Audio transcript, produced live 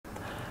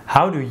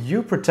How do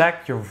you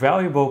protect your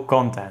valuable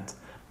content?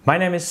 My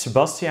name is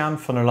Sebastiaan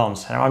van der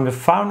Lans and I'm the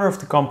founder of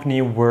the company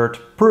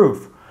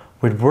WordProof.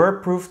 With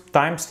WordProof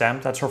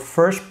Timestamp, that's our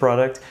first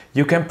product,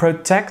 you can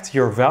protect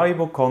your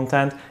valuable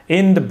content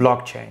in the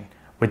blockchain.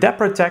 With that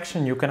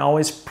protection, you can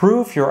always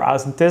prove your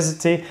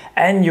authenticity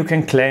and you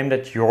can claim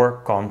that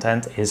your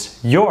content is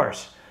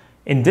yours.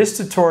 In this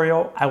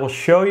tutorial, I will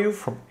show you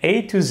from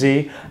A to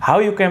Z how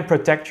you can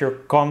protect your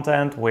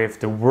content with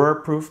the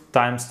WordProof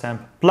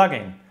Timestamp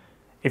plugin.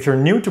 If you're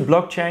new to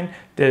blockchain,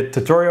 the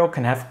tutorial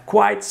can have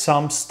quite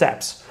some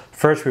steps.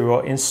 First, we will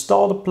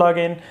install the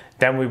plugin,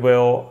 then we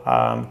will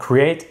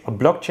create a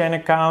blockchain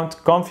account,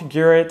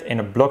 configure it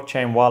in a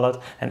blockchain wallet,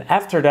 and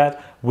after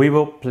that, we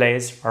will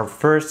place our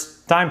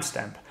first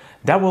timestamp.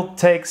 That will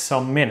take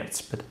some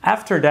minutes, but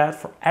after that,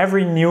 for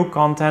every new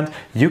content,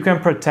 you can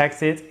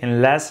protect it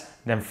in less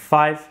than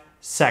 5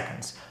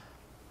 seconds.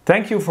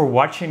 Thank you for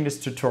watching this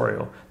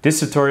tutorial. This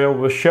tutorial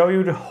will show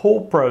you the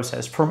whole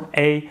process from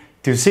A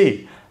to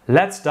Z.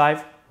 Let's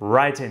dive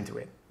right into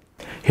it.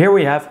 Here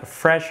we have a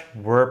fresh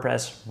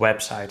WordPress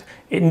website.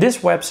 In this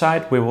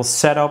website, we will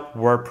set up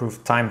WordProof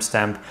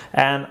Timestamp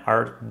and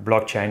our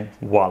blockchain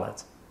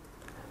wallet.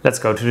 Let's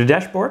go to the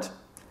dashboard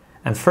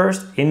and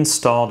first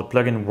install the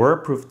plugin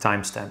WordProof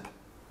Timestamp.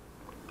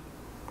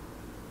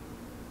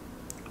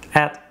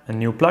 Add a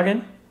new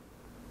plugin.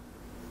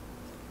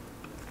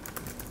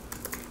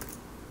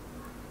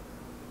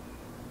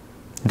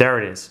 There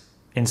it is.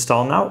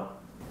 Install now.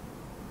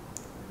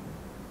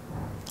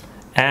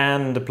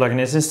 And the plugin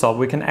is installed,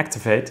 we can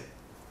activate.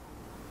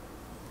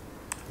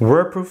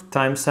 WordProof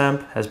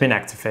Timestamp has been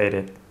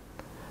activated.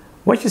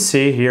 What you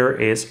see here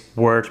is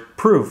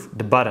WordProof,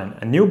 the button,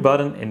 a new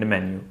button in the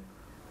menu.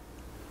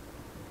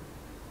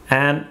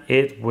 And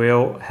it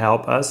will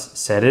help us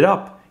set it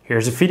up.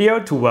 Here's a video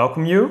to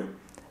welcome you.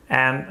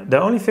 And the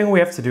only thing we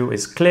have to do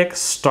is click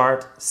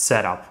Start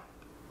Setup.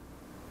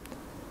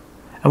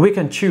 And we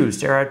can choose.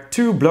 There are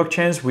 2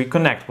 blockchains we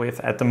connect with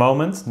at the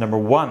moment. Number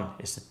 1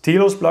 is the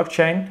Telos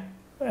blockchain.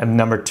 And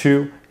number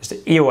 2 is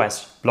the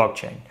EOS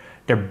blockchain.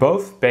 They're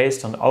both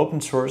based on the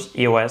open source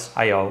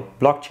EOS.io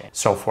blockchain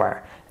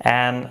software.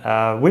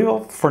 And we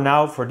will,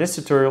 for this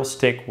tutorial,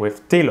 stick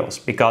with Telos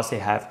because they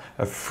have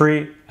a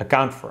free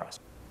account for us.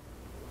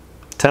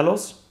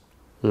 Telos,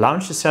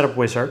 launch the setup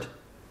wizard.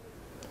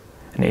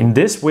 And in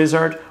this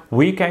wizard,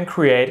 we can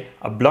create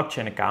a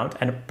blockchain account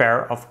and a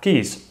pair of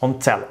keys on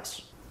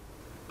Telos.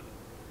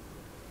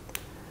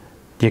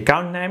 The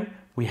account name,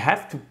 we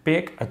have to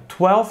pick a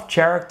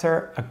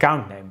 12-character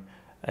account name.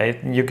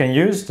 You can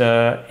use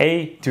the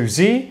A to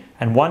Z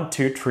and 1,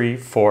 2, 3,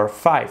 4,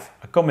 5,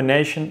 a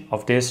combination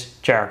of this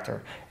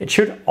character. It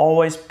should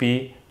always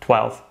be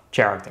 12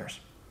 characters.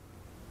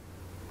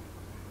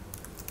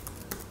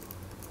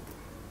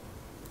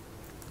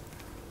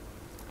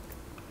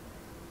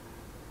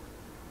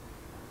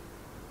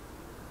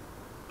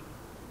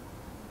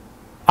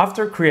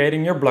 After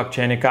creating your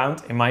blockchain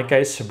account, in my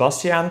case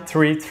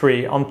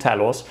Sebastiaan33 on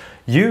Telos,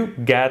 you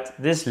get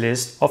this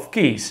list of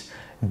keys.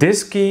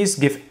 These keys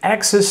give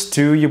access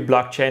to your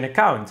blockchain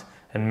account.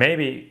 And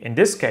maybe in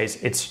this case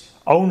it's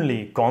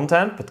only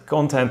content, but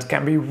content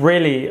can be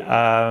really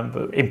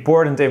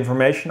important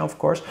information, of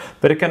course,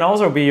 but it can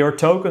also be your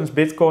tokens,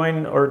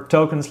 Bitcoin or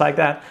tokens like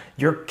that.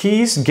 Your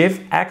keys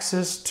give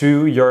access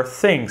to your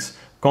things,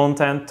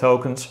 content,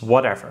 tokens,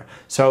 whatever.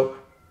 So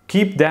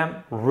keep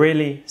them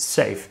really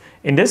safe.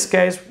 In this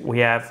case, we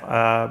have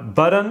a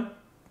button.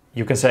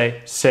 You can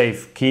say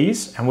save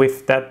keys, and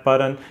with that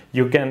button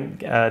you can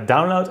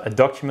download a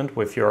document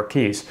with your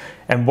keys.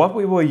 And what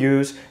we will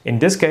use in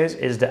this case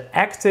is the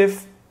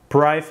active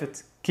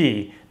private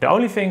key. The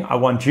only thing I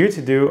want you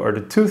to do are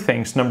the 2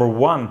 things. Number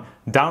 1,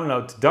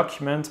 download the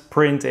document,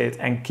 print it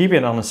and keep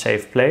it on a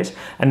safe place.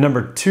 And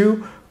number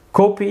 2,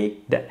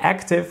 copy the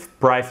active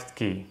private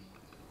key.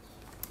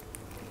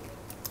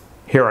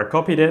 Here I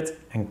copied it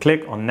and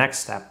click on next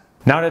step.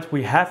 Now that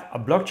we have a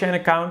blockchain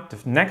account,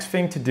 the next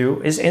thing to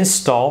do is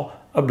install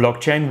a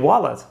blockchain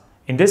wallet.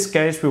 In this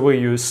case, we will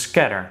use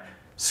Scatter.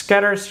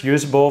 Scatter is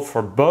usable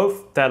for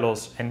both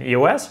Telos and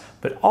EOS,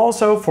 but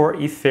also for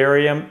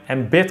Ethereum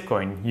and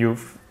Bitcoin.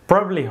 You've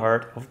probably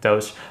heard of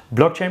those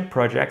blockchain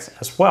projects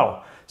as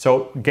well.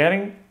 So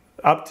getting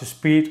up to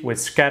speed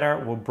with Scatter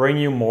will bring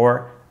you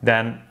more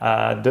than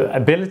the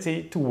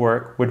ability to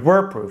work with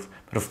WordProof.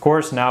 But of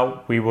course,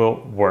 now we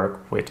will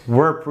work with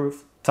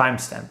WordProof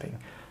timestamping.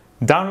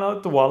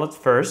 Download the wallet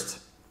first.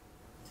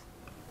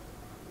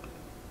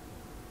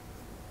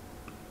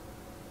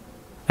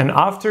 And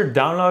after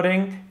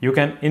downloading, you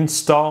can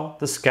install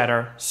the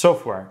Scatter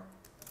software.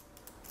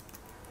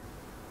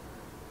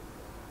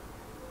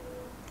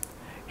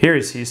 Here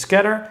you see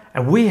Scatter,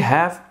 and we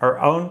have our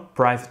own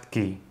private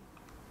key.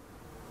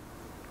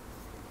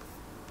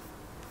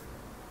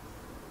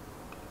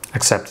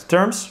 Accept the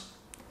terms.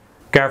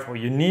 Careful,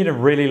 you need a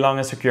really long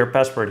and secure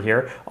password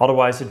here,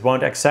 otherwise it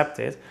won't accept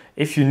it.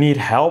 If you need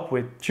help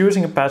with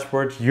choosing a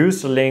password,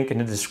 use the link in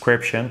the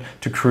description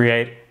to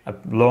create a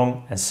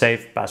long and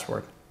safe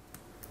password.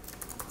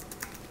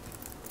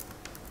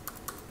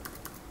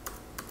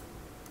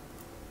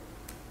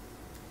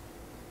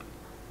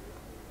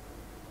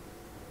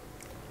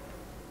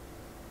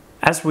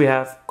 As we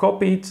have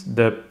copied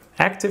the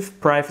active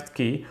private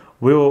key,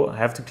 we will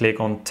have to click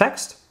on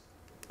text,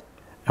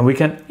 and we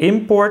can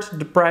import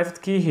the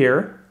private key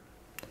here,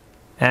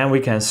 and we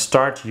can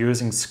start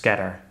using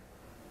scatter.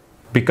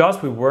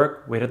 Because we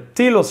work with a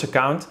Telos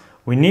account,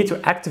 we need to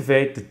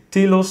activate the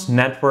Telos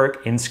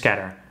network in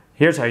scatter.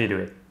 Here's how you do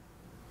it.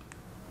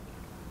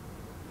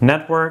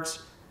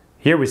 Networks.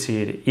 Here we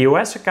see the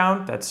EOS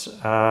account that's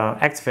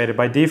activated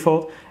by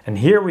default, and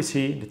here we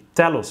see the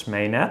Telos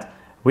mainnet.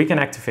 We can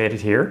activate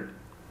it here.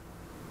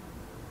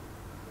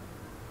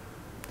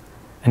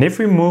 And if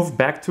we move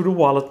back to the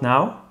wallet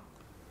now,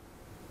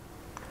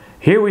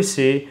 here we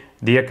see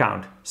the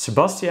account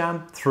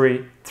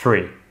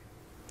Sebastian33.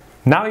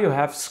 Now you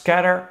have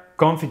scatter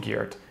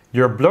configured.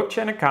 Your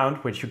blockchain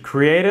account, which you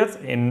created,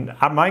 in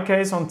my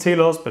case on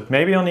Telos, but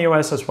maybe on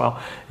EOS as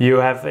well, you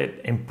have it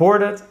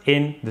imported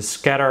in the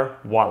scatter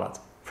wallet.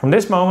 From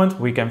this moment,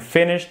 we can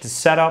finish the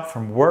setup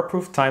from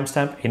WordProof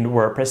timestamp in the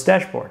WordPress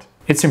dashboard.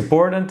 It's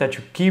important that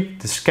you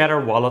keep the scatter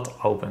wallet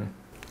open.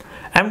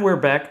 And we're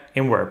back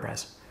in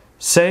WordPress.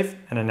 Save,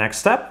 and the next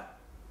step.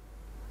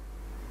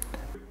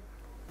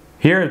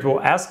 Here it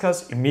will ask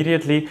us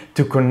immediately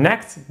to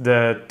connect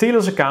the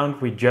Telos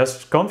account we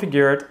just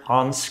configured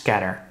on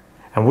scatter.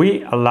 And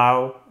we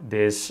allow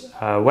this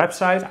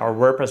website, our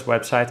WordPress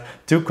website,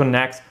 to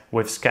connect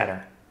with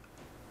scatter.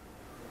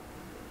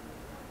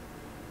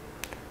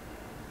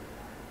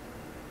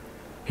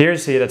 Here you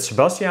see that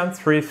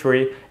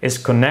Sebastian33 is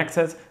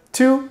connected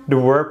to the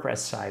WordPress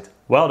site.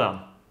 Well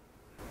done.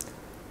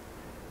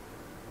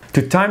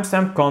 To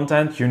timestamp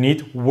content, you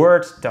need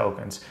word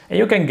tokens, and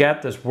you can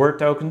get those word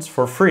tokens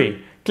for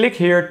free. Click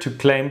here to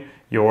claim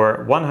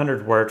your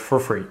 100 word for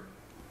free.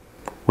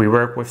 We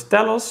work with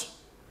Telos.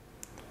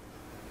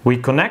 We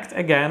connect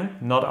again,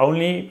 not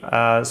only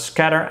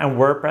Scatter and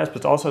WordPress,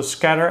 but also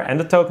Scatter and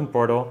the token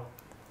portal.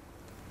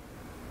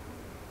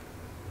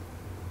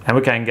 And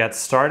we can get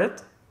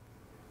started.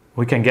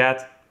 We can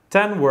get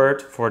 10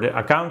 word for the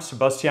account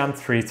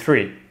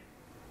Sebastian33.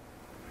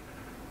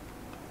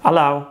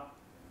 Allow.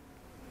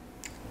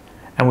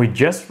 And we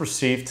just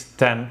received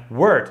 10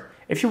 word.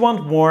 If you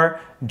want more,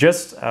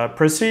 just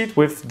proceed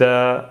with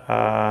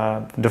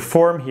the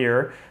form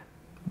here.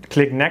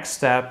 Click next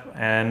step,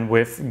 and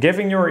with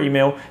giving your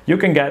email, you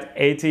can get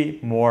 80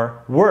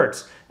 more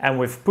words. And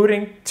with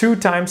putting 2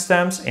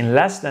 timestamps in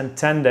less than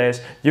 10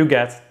 days, you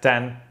get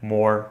 10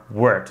 more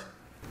words.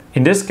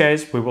 In this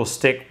case, we will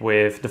stick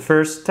with the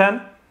first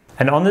 10.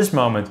 And on this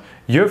moment,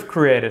 you've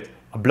created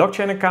a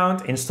blockchain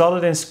account,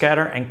 installed it in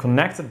Scatter, and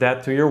connected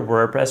that to your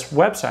WordPress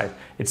website.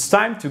 It's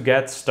time to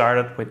get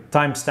started with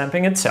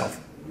timestamping itself.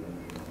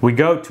 We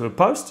go to a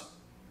post.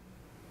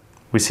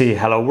 We see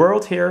Hello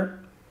World here.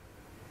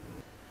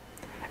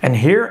 And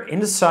here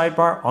in the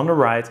sidebar on the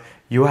right,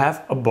 you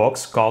have a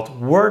box called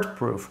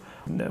WordProof.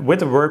 With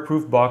the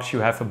WordProof box,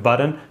 you have a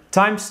button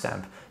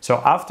timestamp. So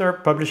after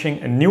publishing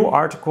a new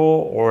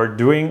article or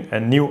doing a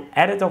new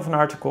edit of an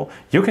article,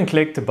 you can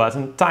click the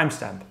button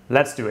timestamp.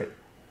 Let's do it.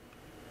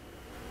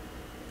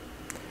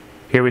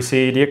 Here we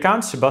see the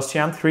account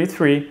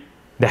Sebastian33,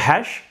 the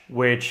hash,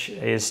 which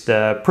is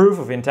the proof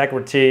of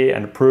integrity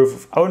and proof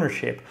of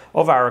ownership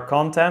of our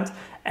content.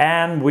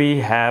 And we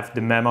have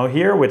the memo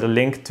here with a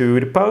link to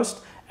the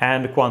post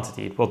and the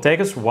quantity. It will take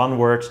us 1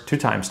 word to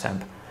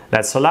timestamp.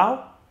 Let's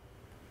allow.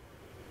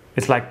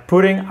 It's like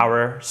putting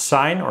our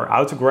sign or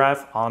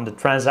autograph on the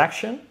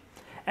transaction.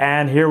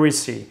 And here we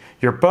see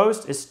your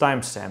post is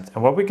timestamped.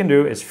 And what we can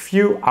do is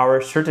view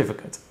our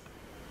certificate.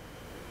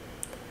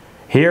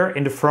 Here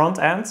in the front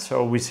end,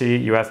 so we see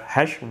you have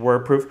hash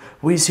WordProof,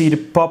 we see the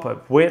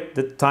pop-up with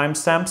the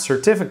timestamp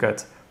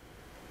certificate.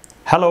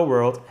 Hello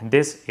world, and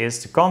this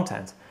is the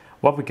content.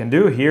 What we can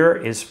do here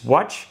is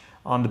watch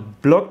on the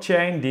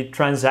blockchain the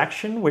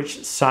transaction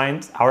which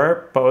signed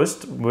our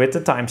post with the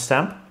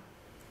timestamp.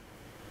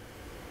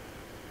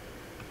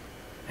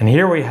 And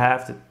here we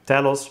have the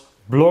Telos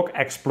Block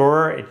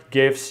Explorer. It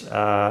gives,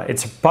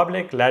 it's a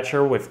public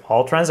ledger with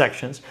all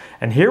transactions.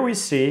 And here we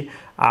see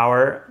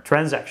our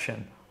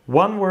transaction.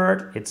 1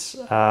 word, it's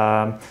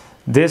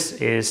this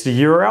is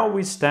the URL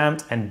we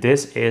stamped, and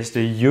this is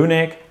the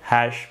unique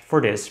hash for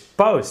this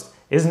post.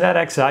 Isn't that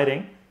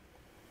exciting?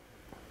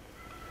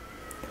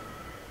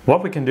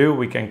 What we can do,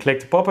 we can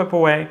click the pop-up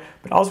away,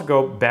 but also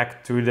go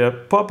back to the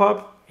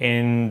pop-up.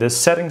 In the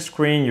settings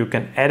screen, you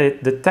can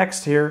edit the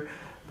text here,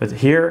 but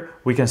here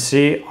we can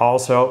see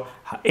also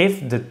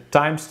if the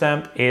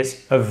timestamp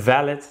is a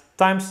valid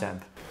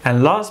timestamp.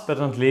 And last but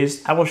not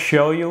least, I will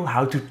show you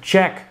how to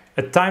check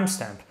a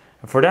timestamp.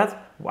 And for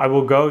that, I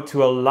will go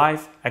to a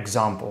live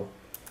example.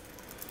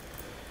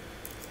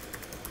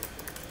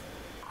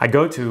 I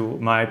go to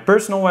my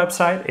personal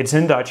website. It's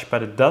in Dutch,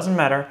 but it doesn't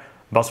matter.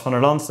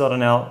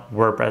 basvanderlans.nl,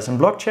 WordPress and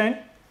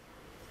blockchain.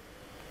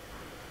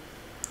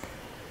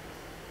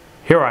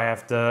 Here I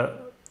have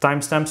the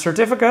timestamp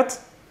certificate.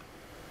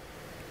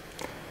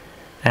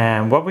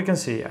 And what we can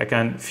see, I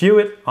can view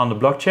it on the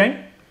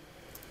blockchain.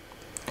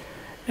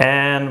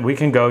 And we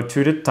can go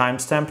to the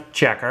timestamp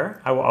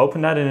checker. I will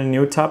open that in a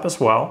new tab as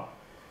well.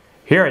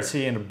 Here I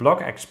see in the block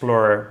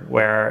explorer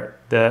where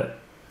the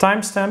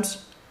timestamp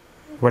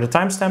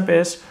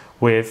is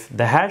with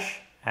the hash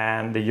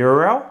and the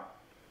URL.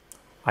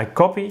 I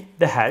copy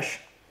the hash,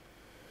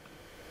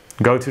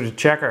 go to the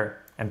checker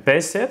and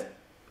paste it,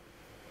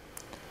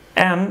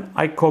 and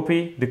I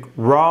copy the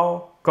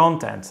raw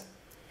content.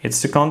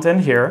 It's the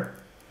content here.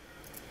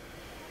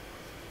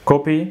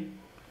 Copy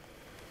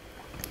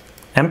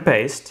and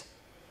paste.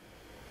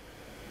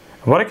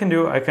 What I can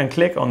do, I can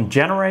click on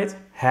generate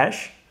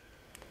hash,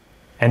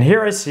 and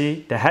here I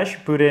see the hash you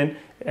put in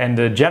and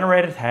the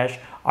generated hash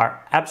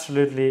are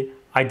absolutely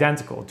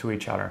identical to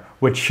each other,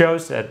 which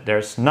shows that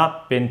there's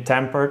not been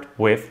tampered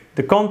with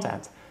the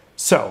content.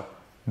 So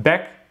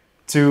back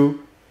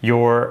to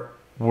your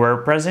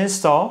WordPress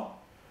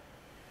install.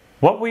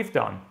 What we've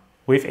done,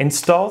 we've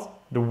installed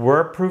the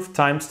WordProof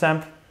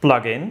timestamp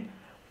plugin,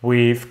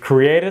 we've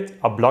created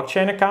a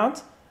blockchain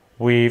account,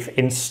 we've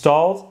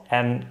installed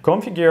and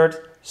configured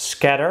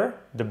Scatter,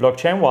 the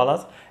blockchain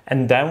wallet,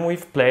 and then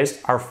we've placed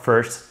our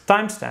first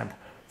timestamp.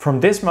 From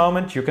this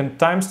moment, you can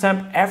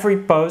timestamp every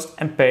post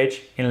and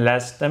page in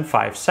less than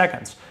 5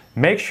 seconds.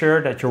 Make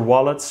sure that your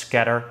wallet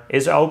Scatter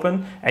is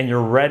open and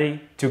you're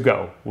ready to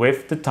go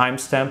with the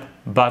timestamp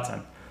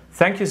button.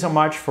 Thank you so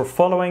much for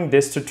following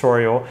this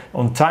tutorial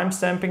on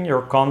timestamping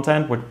your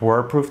content with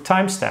WordProof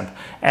timestamp.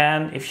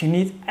 And if you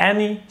need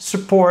any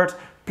support,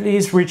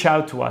 please reach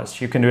out to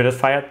us. You can do it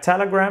via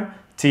Telegram,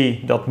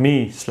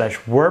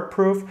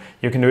 t.me/WordProof.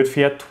 You can do it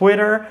via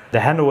Twitter.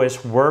 The handle is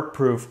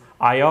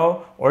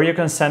WordProof.io, or you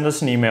can send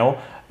us an email,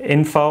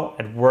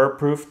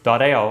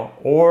 info@wordproof.io,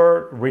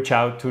 or reach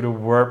out to the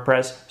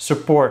WordPress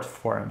support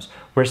forums.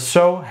 We're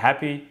so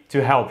happy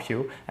to help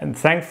you and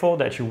thankful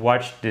that you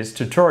watched this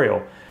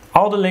tutorial.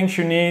 All the links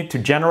you need to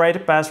generate a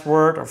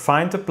password or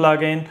find the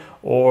plugin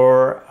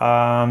or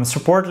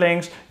support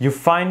links, you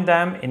find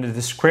them in the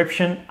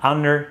description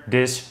under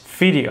this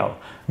video.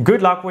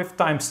 Good luck with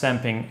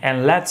timestamping,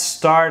 and let's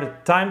start a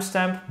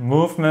timestamp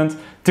movement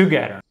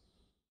together.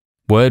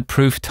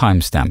 WordProof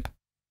timestamp.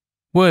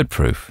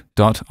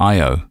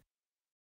 WordProof.io